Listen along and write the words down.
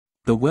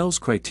The Wells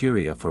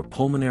criteria for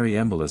pulmonary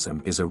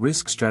embolism is a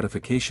risk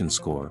stratification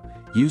score,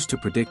 used to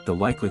predict the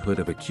likelihood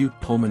of acute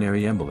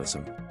pulmonary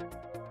embolism.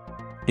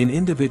 In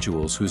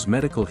individuals whose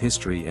medical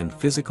history and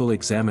physical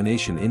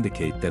examination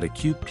indicate that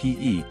acute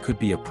PE could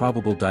be a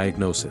probable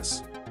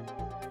diagnosis.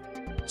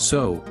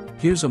 So,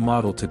 here's a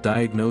model to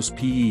diagnose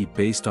PE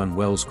based on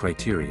Wells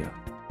criteria.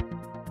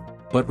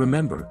 But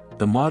remember,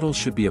 the model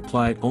should be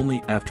applied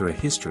only after a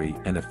history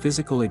and a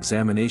physical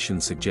examination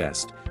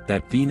suggest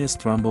that venous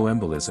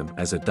thromboembolism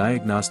as a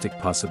diagnostic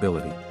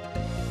possibility.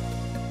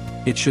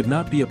 It should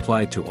not be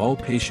applied to all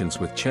patients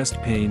with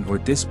chest pain or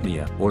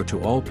dyspnea or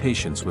to all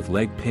patients with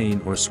leg pain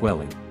or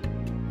swelling.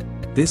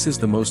 This is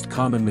the most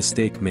common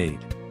mistake made.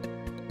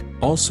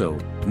 Also,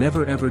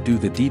 never ever do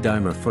the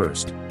D-dimer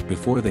first,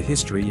 before the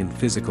history and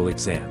physical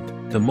exam.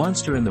 The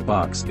monster in the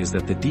box is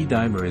that the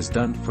D-dimer is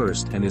done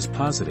first and is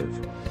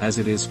positive, as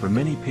it is for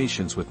many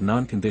patients with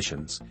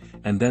non-conditions,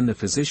 and then the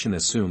physician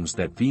assumes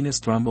that venous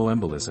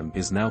thromboembolism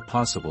is now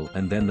possible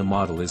and then the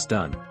model is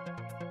done.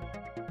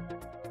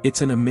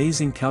 It's an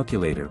amazing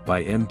calculator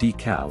by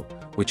MD-Cal,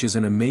 which is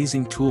an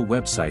amazing tool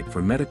website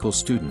for medical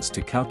students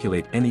to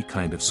calculate any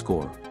kind of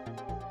score.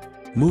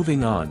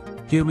 Moving on,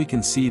 here we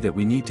can see that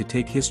we need to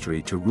take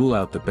history to rule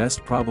out the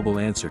best probable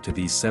answer to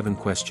these 7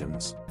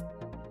 questions.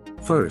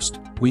 First,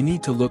 we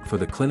need to look for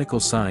the clinical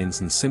signs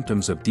and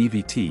symptoms of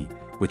DVT,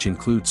 which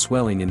include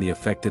swelling in the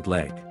affected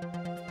leg.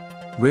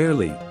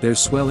 Rarely, there's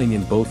swelling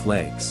in both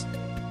legs.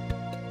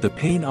 The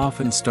pain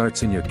often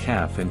starts in your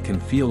calf and can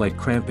feel like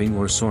cramping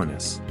or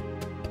soreness.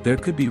 There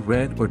could be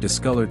red or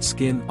discolored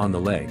skin on the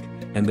leg,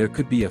 and there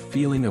could be a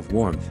feeling of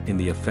warmth in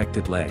the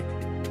affected leg.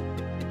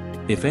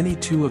 If any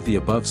 2 of the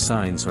above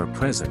signs are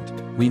present,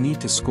 we need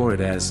to score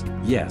it as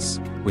yes,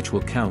 which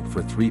will count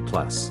for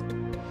 3+.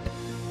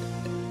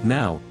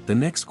 Now, the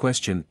next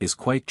question is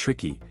quite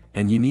tricky,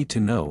 and you need to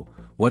know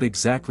what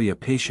exactly a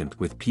patient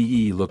with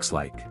PE looks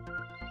like.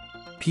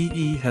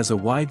 PE has a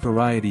wide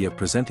variety of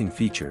presenting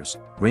features,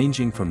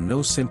 ranging from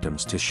no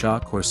symptoms to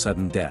shock or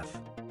sudden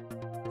death.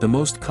 The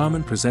most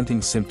common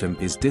presenting symptom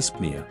is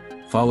dyspnea,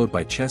 followed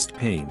by chest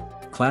pain,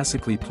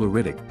 classically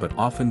pleuritic but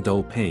often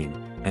dull pain,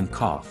 and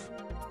cough.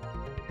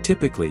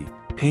 Typically,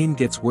 pain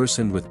gets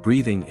worsened with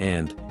breathing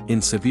and,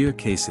 in severe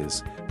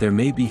cases, there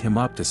may be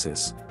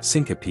hemoptysis,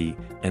 syncope,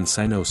 and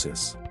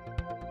cyanosis.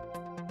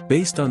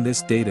 Based on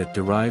this data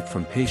derived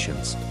from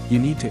patients, you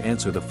need to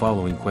answer the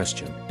following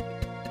question.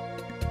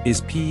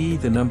 Is PE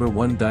the number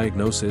 1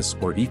 diagnosis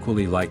or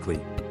equally likely?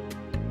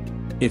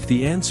 If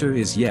the answer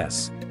is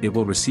yes, it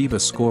will receive a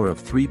score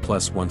of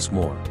 3+ once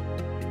more.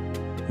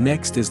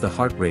 Next is the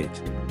heart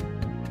rate.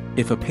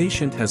 If a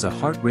patient has a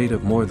heart rate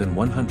of more than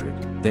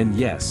 100, then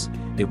yes,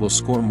 it will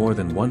score more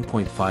than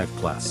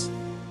 1.5+.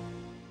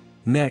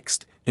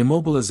 Next,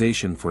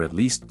 immobilization for at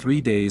least 3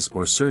 days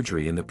or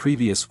surgery in the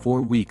previous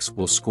 4 weeks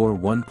will score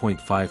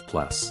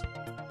 1.5+.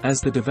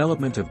 As the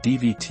development of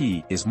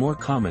DVT is more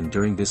common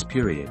during this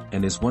period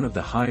and is one of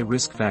the high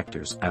risk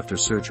factors after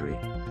surgery.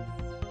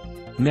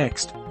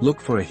 Next,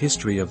 look for a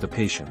history of the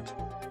patient.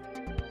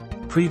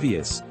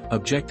 Previous,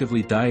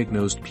 objectively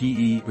diagnosed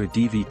PE or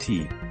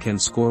DVT can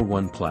score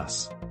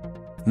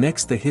 1+.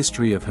 Next, the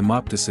history of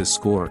hemoptysis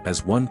score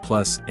as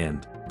 1+,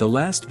 and the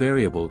last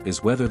variable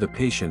is whether the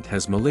patient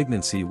has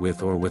malignancy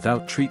with or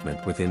without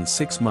treatment within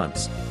 6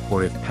 months,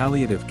 or if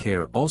palliative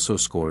care also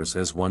scores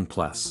as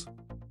 1+.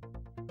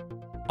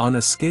 On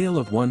a scale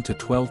of 1 to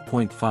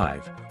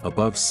 12.5,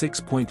 above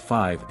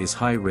 6.5 is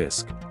high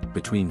risk,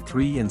 between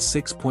 3 and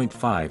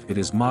 6.5 it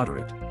is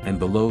moderate, and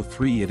below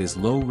 3 it is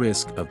low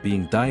risk of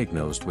being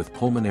diagnosed with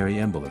pulmonary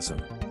embolism.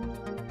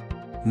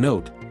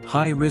 Note,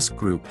 high-risk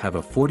group have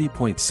a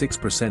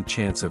 40.6%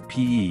 chance of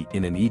PE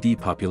in an ED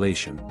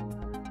population.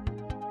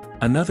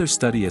 Another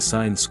study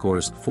assigned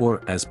scores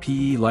 4 as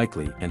PE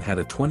likely and had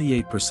a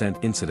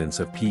 28% incidence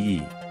of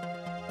PE.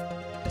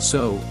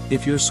 So,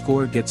 if your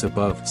score gets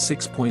above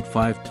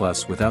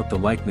 6.5+ without the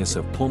likeness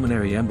of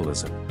pulmonary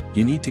embolism,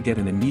 you need to get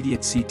an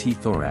immediate CT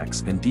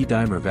thorax and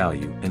D-dimer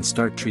value and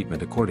start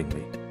treatment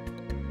accordingly.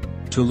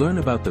 To learn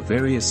about the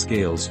various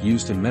scales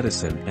used in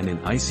medicine and in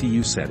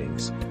ICU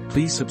settings,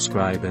 please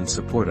subscribe and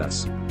support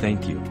us.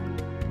 Thank you.